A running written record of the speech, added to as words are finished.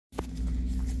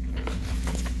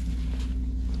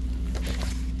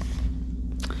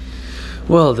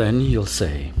Well, then you'll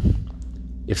say,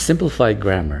 if simplified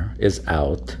grammar is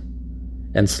out,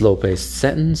 and slow-paced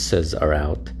sentences are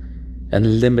out,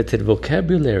 and limited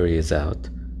vocabulary is out,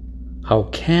 how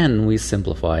can we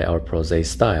simplify our prose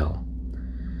style?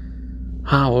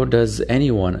 How does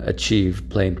anyone achieve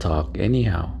plain talk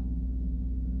anyhow?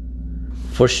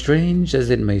 For strange as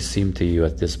it may seem to you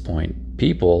at this point,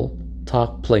 people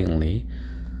talk plainly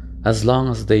as long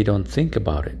as they don't think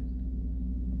about it.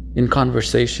 In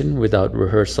conversation without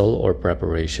rehearsal or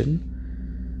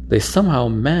preparation, they somehow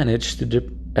manage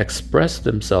to express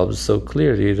themselves so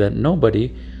clearly that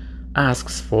nobody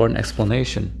asks for an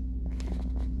explanation.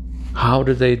 How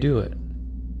do they do it?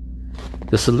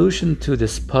 The solution to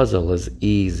this puzzle is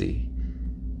easy.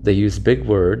 They use big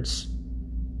words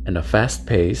and a fast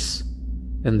pace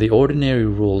and the ordinary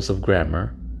rules of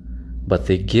grammar, but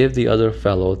they give the other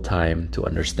fellow time to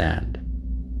understand.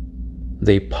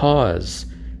 They pause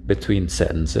between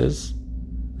sentences,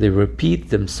 they repeat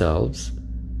themselves,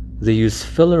 they use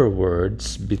filler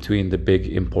words between the big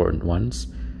important ones,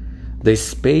 they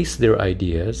space their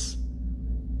ideas.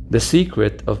 The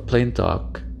secret of plain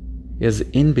talk is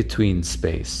in between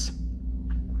space.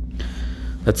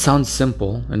 That sounds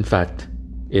simple. In fact,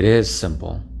 it is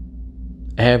simple.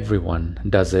 Everyone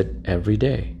does it every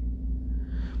day.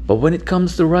 But when it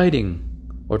comes to writing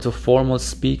or to formal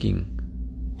speaking,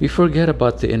 we forget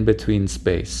about the in-between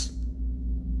space.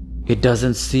 It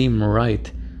doesn't seem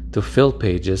right to fill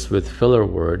pages with filler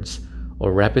words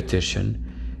or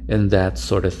repetition, and that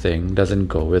sort of thing doesn't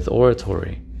go with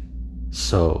oratory.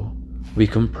 So, we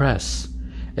compress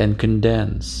and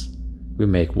condense. We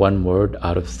make one word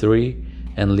out of 3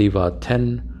 and leave out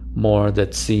 10 more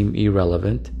that seem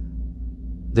irrelevant.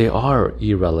 They are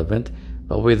irrelevant,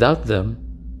 but without them,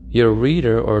 your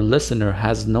reader or listener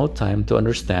has no time to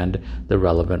understand the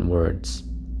relevant words.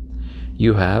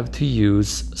 You have to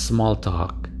use small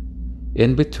talk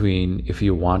in between if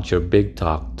you want your big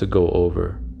talk to go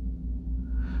over.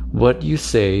 What you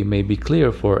say may be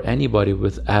clear for anybody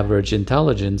with average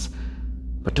intelligence,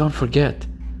 but don't forget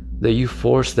that you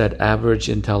force that average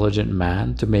intelligent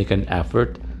man to make an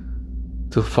effort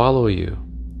to follow you.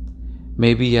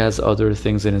 Maybe he has other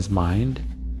things in his mind.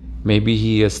 Maybe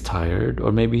he is tired,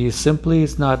 or maybe he simply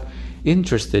is not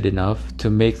interested enough to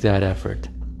make that effort.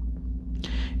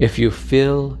 If you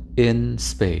fill in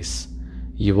space,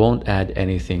 you won't add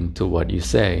anything to what you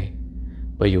say,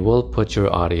 but you will put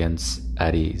your audience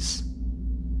at ease.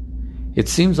 It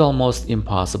seems almost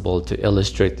impossible to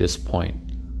illustrate this point.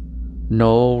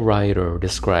 No writer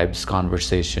describes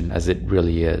conversation as it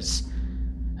really is,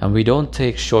 and we don't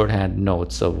take shorthand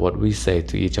notes of what we say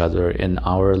to each other in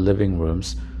our living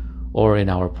rooms or in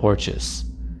our porches.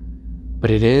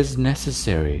 But it is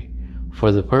necessary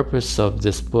for the purpose of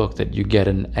this book that you get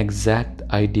an exact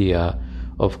idea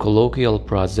of colloquial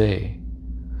prose.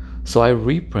 So I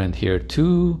reprint here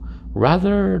 2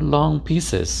 rather long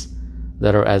pieces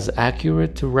that are as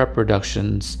accurate to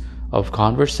reproductions of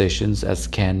conversations as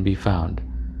can be found.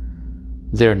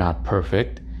 They're not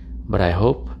perfect, but I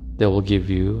hope they will give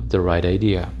you the right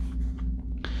idea.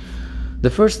 The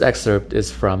first excerpt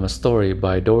is from a story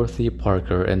by Dorothy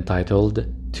Parker entitled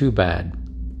Too Bad.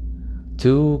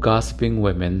 2 gossiping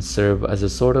women serve as a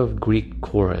sort of Greek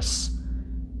chorus,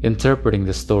 interpreting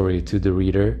the story to the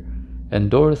reader,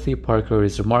 and Dorothy Parker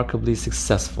is remarkably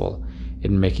successful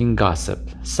in making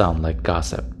gossip sound like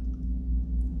gossip.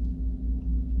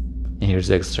 And here's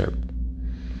the excerpt.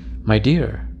 "My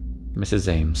dear," Mrs.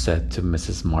 Ames said to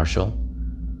Mrs. Marshall,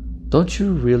 "don't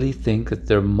you really think that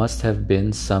there must have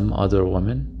been some other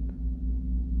woman?"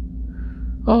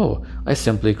 "Oh, I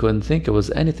simply couldn't think it was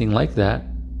anything like that,"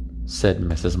 said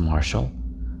Mrs. Marshall.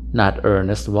 "Not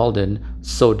Ernest Walden,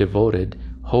 so devoted,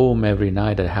 home every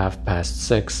night at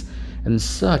 6:30, and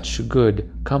such good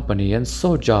company and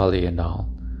so jolly and all.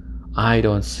 I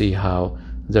don't see how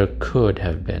there could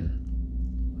have been."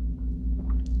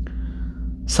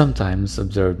 "Sometimes,"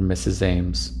 observed Mrs.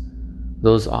 Ames,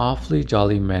 "those awfully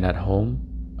jolly men at home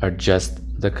are just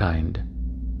the kind."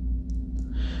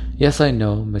 "Yes, I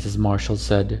know," Mrs. Marshall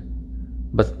said,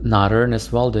 "but not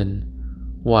Ernest Walden.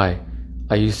 Why,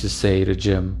 I used to say to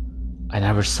Jim, 'I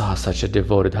never saw such a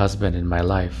devoted husband in my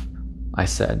life,' I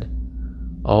said.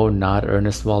 'Oh, not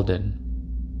Ernest Walden.'"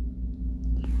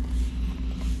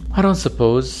 "I don't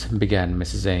suppose," began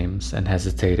Mrs. Ames, and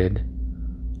hesitated.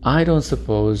 "I don't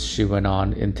suppose," she went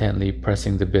on, intently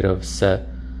pressing the bit of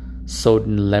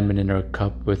sodden lemon in her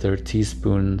cup with her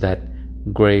teaspoon, that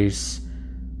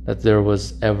there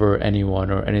was ever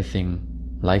anyone or anything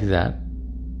like that."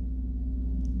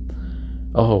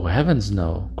 "Oh, heavens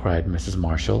no," cried Mrs.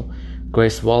 Marshall.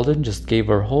 "Grace Walden just gave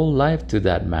her whole life to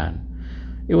that man.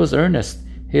 It was earnest,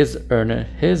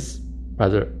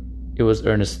 rather, it was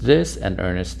earnest this and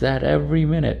earnest that every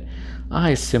minute.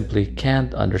 I simply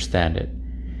can't understand it.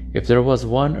 If there was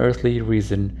one earthly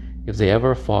reason, if they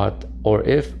ever fought, or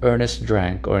if Ernest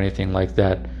drank, or anything like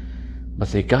that, but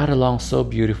they got along so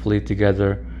beautifully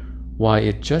together, why,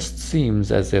 it just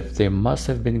seems as if they must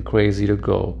have been crazy to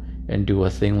go and do a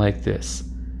thing like this.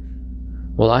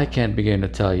 Well, I can't begin to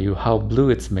tell you how blue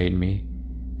it's made me.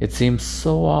 It seems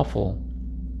so awful.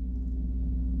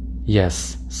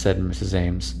 Yes, said Mrs.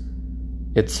 Ames,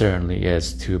 it certainly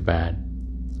is too bad.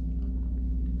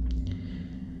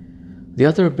 The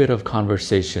other bit of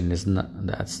conversation is not,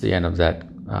 that's the end of that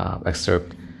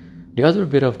excerpt. The other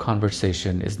bit of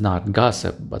conversation is not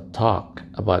gossip, but talk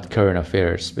about current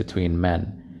affairs between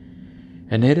men.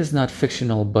 And it is not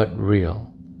fictional, but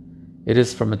real. It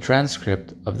is from a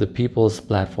transcript of the People's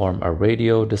Platform, a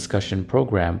radio discussion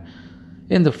program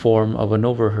in the form of an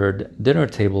overheard dinner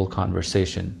table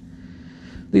conversation.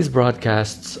 These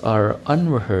broadcasts are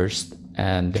unrehearsed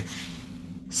and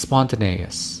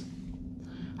spontaneous.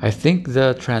 I think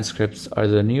the transcripts are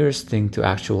the nearest thing to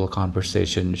actual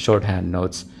conversation shorthand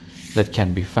notes that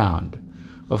can be found.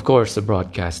 Of course, the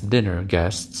broadcast dinner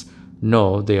guests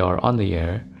know they are on the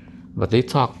air, but they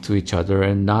talk to each other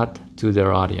and not to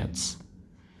their audience.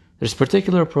 This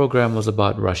particular program was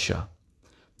about Russia.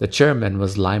 The chairman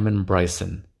was Lyman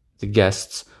Bryson, the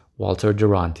guests Walter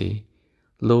Duranty,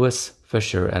 Louis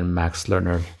Fisher, and Max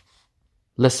Lerner.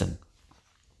 Listen,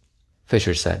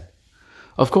 Fisher said.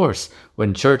 Of course,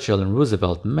 when Churchill and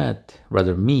Roosevelt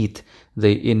meet,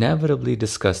 they inevitably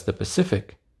discuss the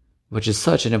Pacific, which is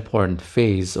such an important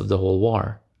phase of the whole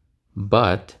war.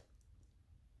 But,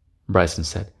 Bryson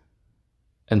said,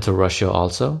 and to Russia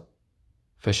also?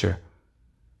 Fisher,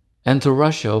 and to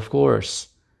Russia, of course.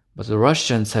 But the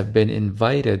Russians have been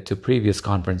invited to previous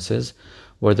conferences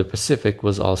where the Pacific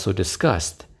was also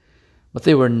discussed. But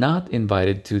they were not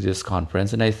invited to this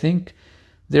conference, and I think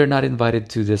they're not invited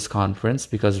to this conference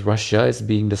because Russia is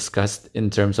being discussed in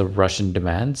terms of Russian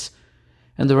demands,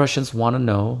 and the Russians want to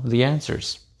know the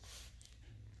answers.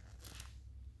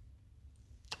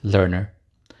 Lerner,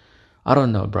 I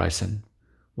don't know, Bryson,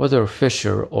 whether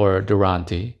Fisher or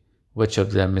Duranty, which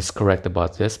of them is correct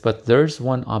about this, but there's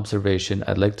one observation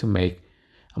I'd like to make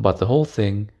about the whole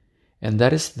thing, and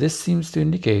that is this seems to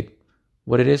indicate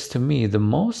what it is to me the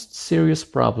most serious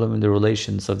problem in the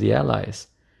relations of the Allies,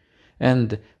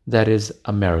 and that is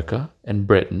America and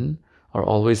Britain are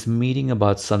always meeting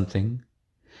about something,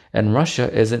 and Russia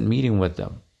isn't meeting with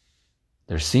them.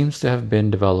 There seems to have been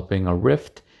developing a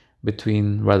rift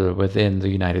within the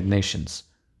United Nations.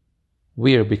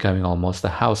 We are becoming almost a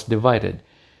house divided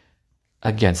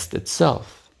against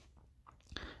itself.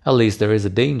 At least there is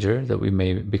a danger that we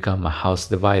may become a house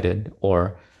divided,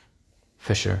 or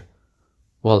Fisher.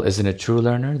 Well, isn't it true,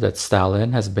 Lerner, that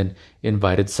Stalin has been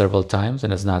invited several times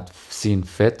and has not seen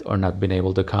fit or not been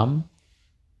able to come?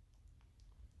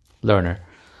 Lerner,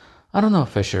 I don't know,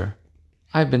 Fisher.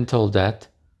 I've been told that.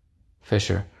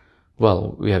 Fisher,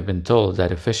 well, we have been told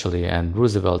that officially, and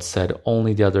Roosevelt said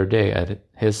only the other day at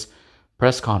his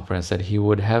press conference that he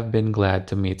would have been glad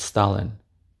to meet Stalin.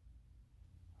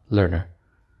 Lerner,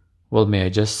 well, may I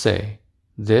just say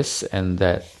this and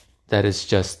that is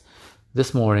just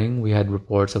this morning we had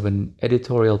reports of an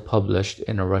editorial published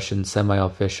in a Russian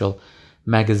semi-official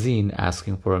magazine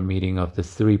asking for a meeting of the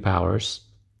three powers.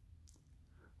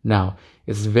 Now,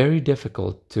 it's very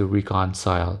difficult to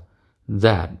reconcile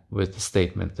that with the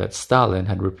statement that Stalin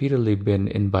had repeatedly been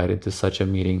invited to such a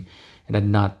meeting and had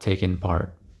not taken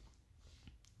part.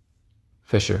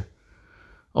 Fisher,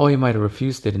 oh, he might have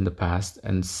refused it in the past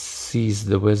and sees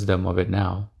the wisdom of it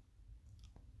now.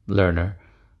 Lerner,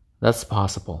 that's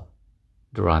possible.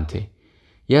 Duranty,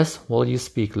 yes, while you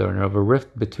speak, Lerner, of a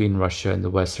rift between Russia and the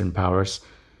Western powers,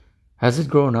 has it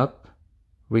grown up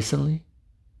recently?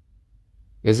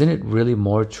 Isn't it really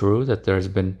more true that there has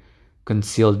been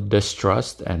concealed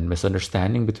distrust and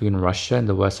misunderstanding between Russia and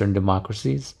the Western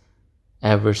democracies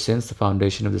ever since the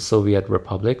foundation of the Soviet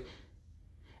Republic,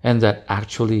 and that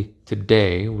actually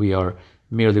today we are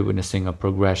merely witnessing a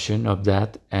progression of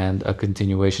that and a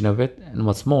continuation of it? And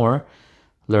what's more,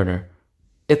 Lerner,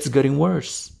 it's getting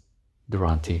worse.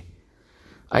 Duranty,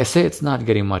 I say it's not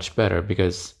getting much better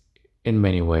because in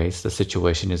many ways the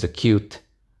situation is acute.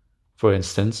 For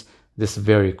instance, this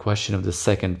very question of the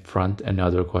second front and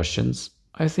other questions,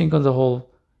 I think on the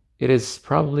whole it is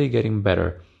probably getting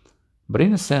better, but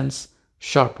in a sense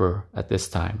sharper at this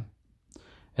time.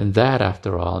 And that,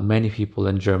 after all, many people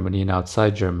in Germany and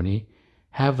outside Germany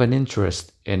have an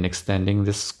interest in extending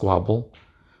this squabble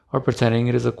or pretending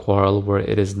it is a quarrel where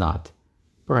it is not.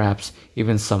 perhaps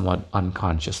even somewhat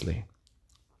unconsciously.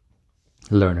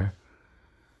 Learner: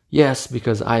 Yes,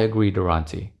 because I agree,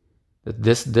 Durante, that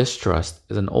this distrust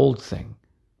is an old thing.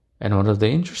 And one of the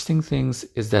interesting things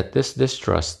is that this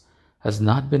distrust has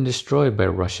not been destroyed by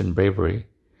Russian bravery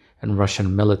and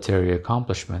Russian military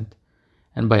accomplishment,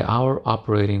 and by our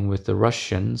operating with the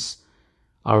Russians,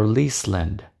 our lease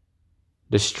lend.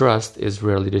 Distrust is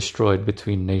rarely destroyed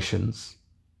between nations.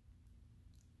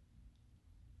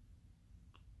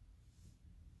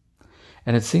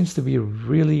 And it seems to be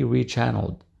really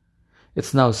rechanneled.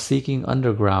 It's now seeking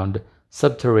underground,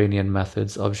 subterranean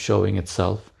methods of showing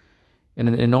itself in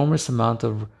an enormous amount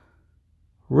of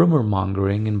rumor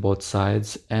mongering in both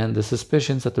sides, and the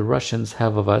suspicions that the Russians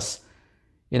have of us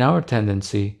in our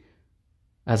tendency,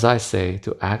 as I say,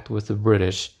 to act with the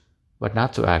British but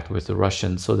not to act with the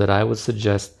Russians, so that I would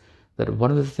suggest that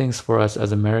one of the things for us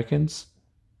Americans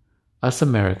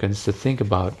to think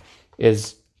about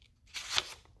is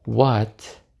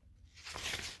what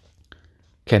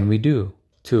can we do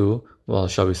to, well,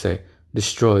 shall we say,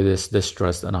 destroy this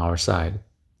distrust on our side?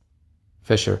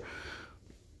 Fisher: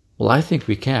 Well, I think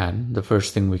we can. The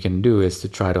first thing we can do is to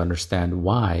try to understand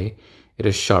why it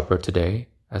is sharper today,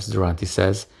 as Durante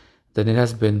says, than it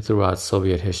has been throughout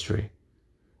Soviet history.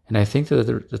 And I think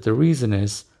that the reason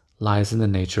lies in the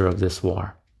nature of this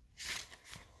war.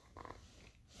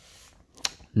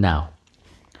 Now,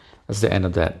 that's the end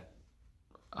of that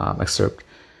excerpt.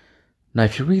 Now,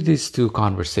 if you read these two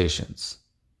conversations,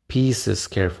 pieces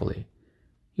carefully,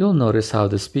 you'll notice how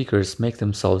the speakers make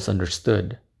themselves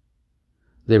understood.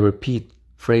 They repeat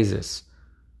phrases.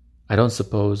 I don't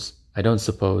suppose.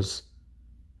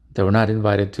 They were not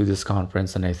invited to this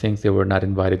conference, and I think they were not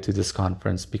invited to this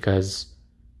conference because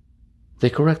they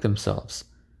correct themselves.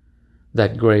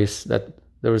 That grace that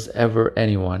there was ever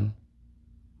anyone,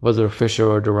 whether Fisher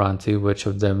or Durante, which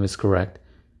of them is correct,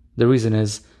 the reason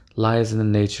lies in the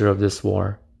nature of this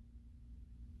war.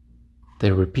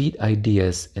 They repeat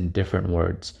ideas in different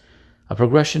words. A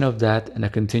progression of that and a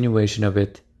continuation of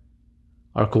it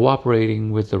are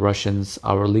cooperating with the Russians,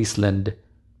 our lease lend.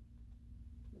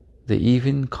 They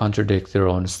even contradict their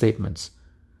own statements.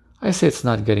 I say it's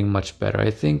not getting much better.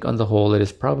 I think on the whole it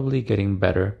is probably getting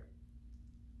better.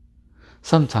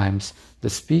 Sometimes the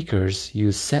speakers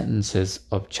use sentences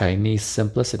of Chinese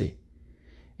simplicity.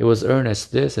 It was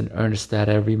earnest this and earnest that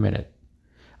every minute.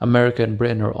 America and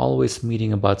Britain are always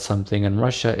meeting about something, and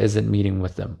Russia isn't meeting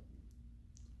with them.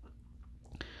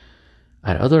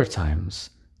 At other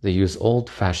times, they use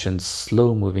old-fashioned,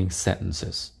 slow-moving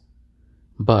sentences,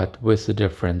 but with the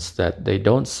difference that they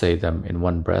don't say them in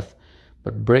one breath,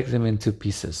 but break them into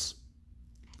pieces.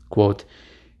 Quote,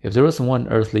 if there was one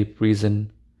earthly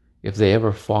reason, if they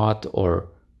ever fought, or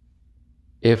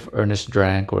if Ernest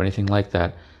drank, or anything like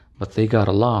that, but they got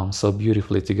along so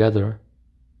beautifully together.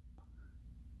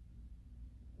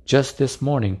 Just this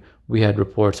morning, we had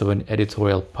reports of an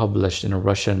editorial published in a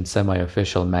Russian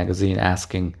semi-official magazine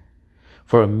asking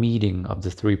for a meeting of the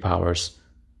three powers.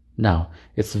 Now,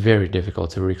 it's very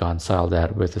difficult to reconcile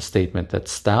that with the statement that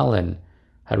Stalin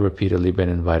had repeatedly been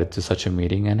invited to such a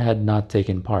meeting and had not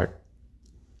taken part.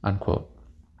 Unquote.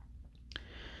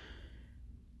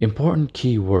 Important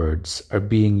key words are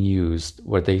being used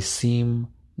where they seem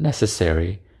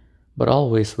necessary, but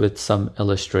always with some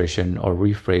illustration or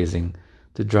rephrasing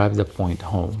to drive the point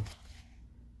home.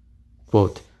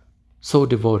 Quote, so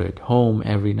devoted, home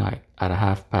every night at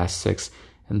 6:30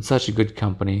 in such good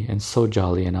company and so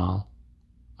jolly and all.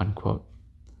 Unquote.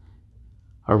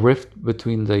 A rift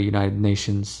between the United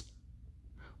Nations.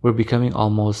 We're becoming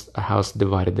almost a house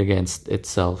divided against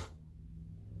itself.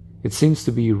 It seems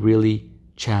to be really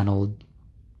channeled.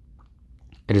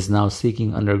 It is now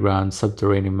seeking underground,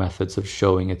 subterranean methods of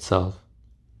showing itself.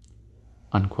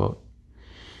 Unquote.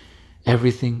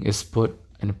 Everything is put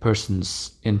in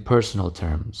personal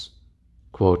terms.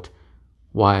 Quote,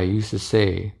 why I used to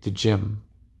say to Jim,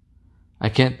 I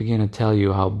can't begin to tell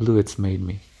you how blue it's made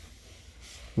me.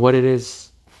 What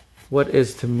is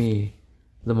to me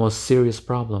the most serious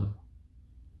problem?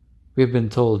 We have been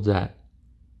told that.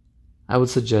 I would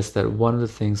suggest that one of the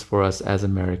things for us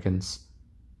Americans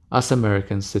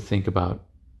to think about.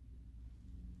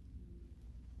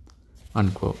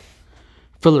 Unquote.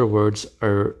 Filler words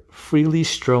are freely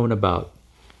strewn about.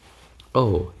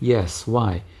 Oh, yes,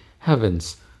 why?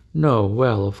 Heavens, no,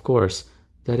 well, of course.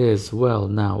 That is, well,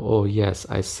 now, oh, yes,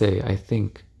 I say, I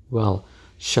think, well,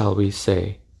 shall we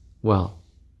say, well.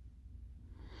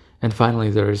 And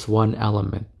finally, there is one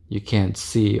element you can't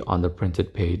see on the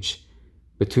printed page.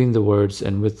 Between the words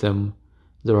and with them,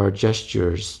 there are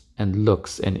gestures and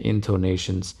looks and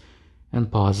intonations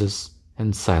and pauses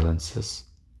and silences.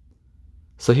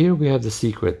 So here we have the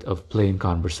secret of plain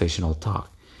conversational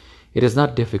talk. It is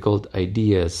not difficult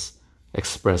ideas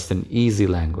expressed in easy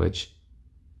language.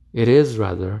 It is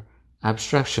rather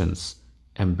abstractions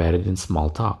embedded in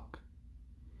small talk.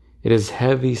 It is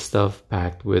heavy stuff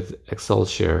packed with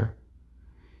excelsior.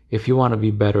 If you want to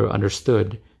be better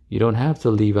understood, you don't have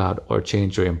to leave out or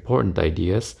change your important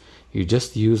ideas. You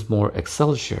just use more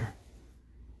excelsior.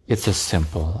 It's as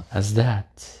simple as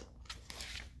that.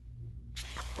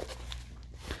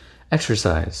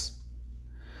 Exercise.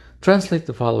 Translate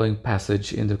the following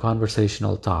passage into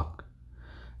conversational talk,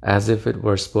 as if it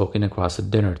were spoken across a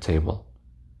dinner table.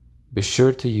 Be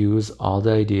sure to use all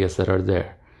the ideas that are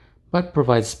there, but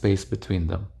provide space between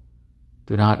them.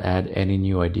 Do not add any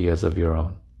new ideas of your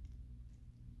own.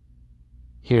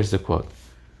 Here's the quote.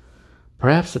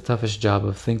 Perhaps the toughest job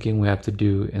of thinking we have to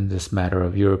do in this matter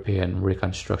of European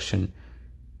reconstruction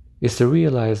is to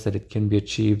realize that it can be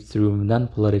achieved through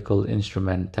non-political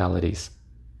instrumentalities.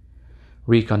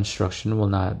 Reconstruction will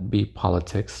not be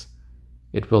politics.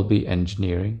 It will be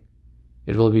engineering.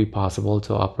 It will be possible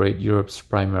to operate Europe's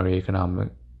primary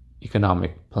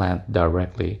economic plant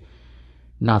directly,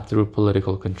 not through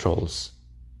political controls.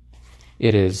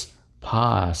 It is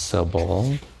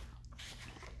possible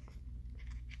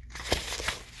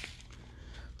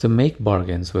to make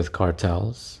bargains with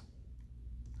cartels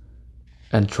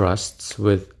and trusts,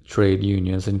 with trade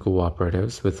unions and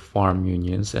cooperatives, with farm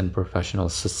unions and professional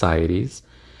societies,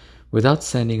 without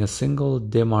sending a single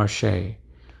démarche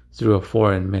through a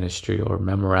foreign ministry or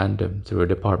memorandum through a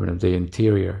Department of the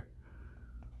Interior.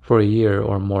 For a year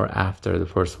or more after the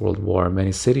First World War,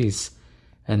 many cities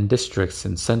and districts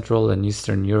in Central and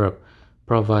Eastern Europe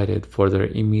provided for their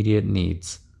immediate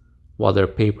needs, while their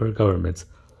paper governments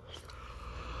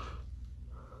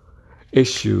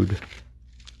issued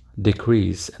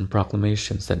decrees and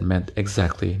proclamations that meant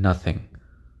exactly nothing.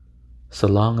 So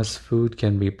long as food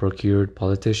can be procured,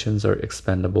 politicians are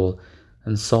expendable,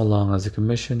 and so long as the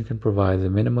Commission can provide the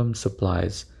minimum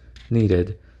supplies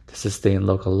needed to sustain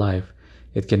local life,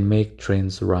 it can make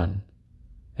trains run,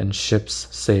 and ships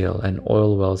sail, and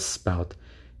oil wells spout,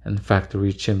 and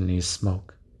factory chimneys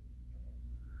smoke.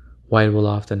 Why it will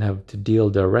often have to deal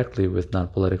directly with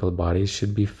non-political bodies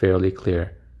should be fairly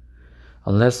clear.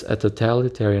 Unless a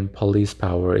totalitarian police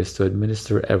power is to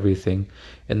administer everything,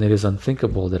 and it is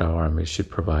unthinkable that our armies should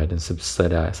provide and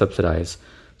subsidize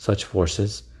such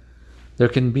forces, there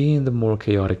can be in the more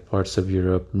chaotic parts of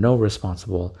Europe no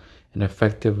responsible and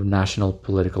effective national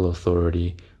political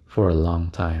authority for a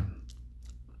long time.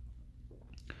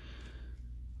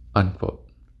 Unquote.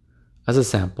 As a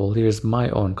sample, here's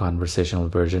my own conversational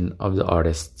version of the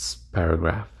artist's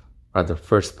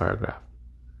first paragraph.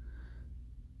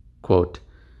 Quote,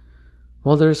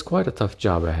 well, there is quite a tough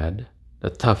job ahead,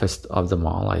 the toughest of them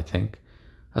all, I think,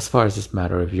 as far as this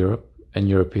matter of Europe and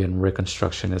European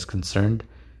reconstruction is concerned.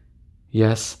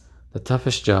 Yes, the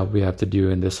toughest job we have to do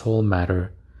in this whole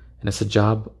matter, and it's a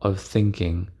job of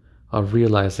thinking, of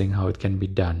realizing how it can be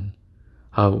done,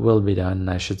 how it will be done,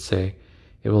 I should say.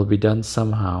 It will be done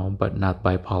somehow, but not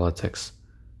by politics.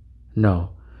 No,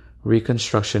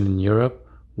 reconstruction in Europe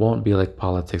won't be like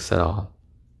politics at all.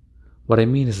 What I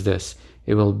mean is this,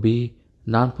 it will be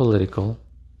non-political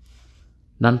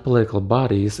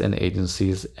bodies and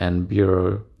agencies and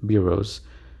bureaus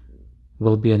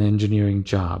will be an engineering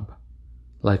job,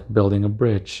 like building a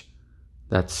bridge.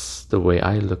 That's the way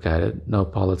I look at it. No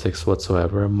politics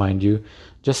whatsoever, mind you,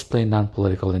 just plain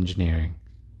non-political engineering.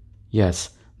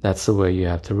 Yes, that's the way you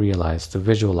have to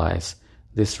visualize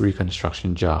this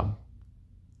reconstruction job.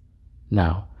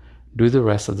 Now, do the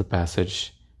rest of the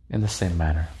passage in the same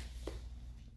manner.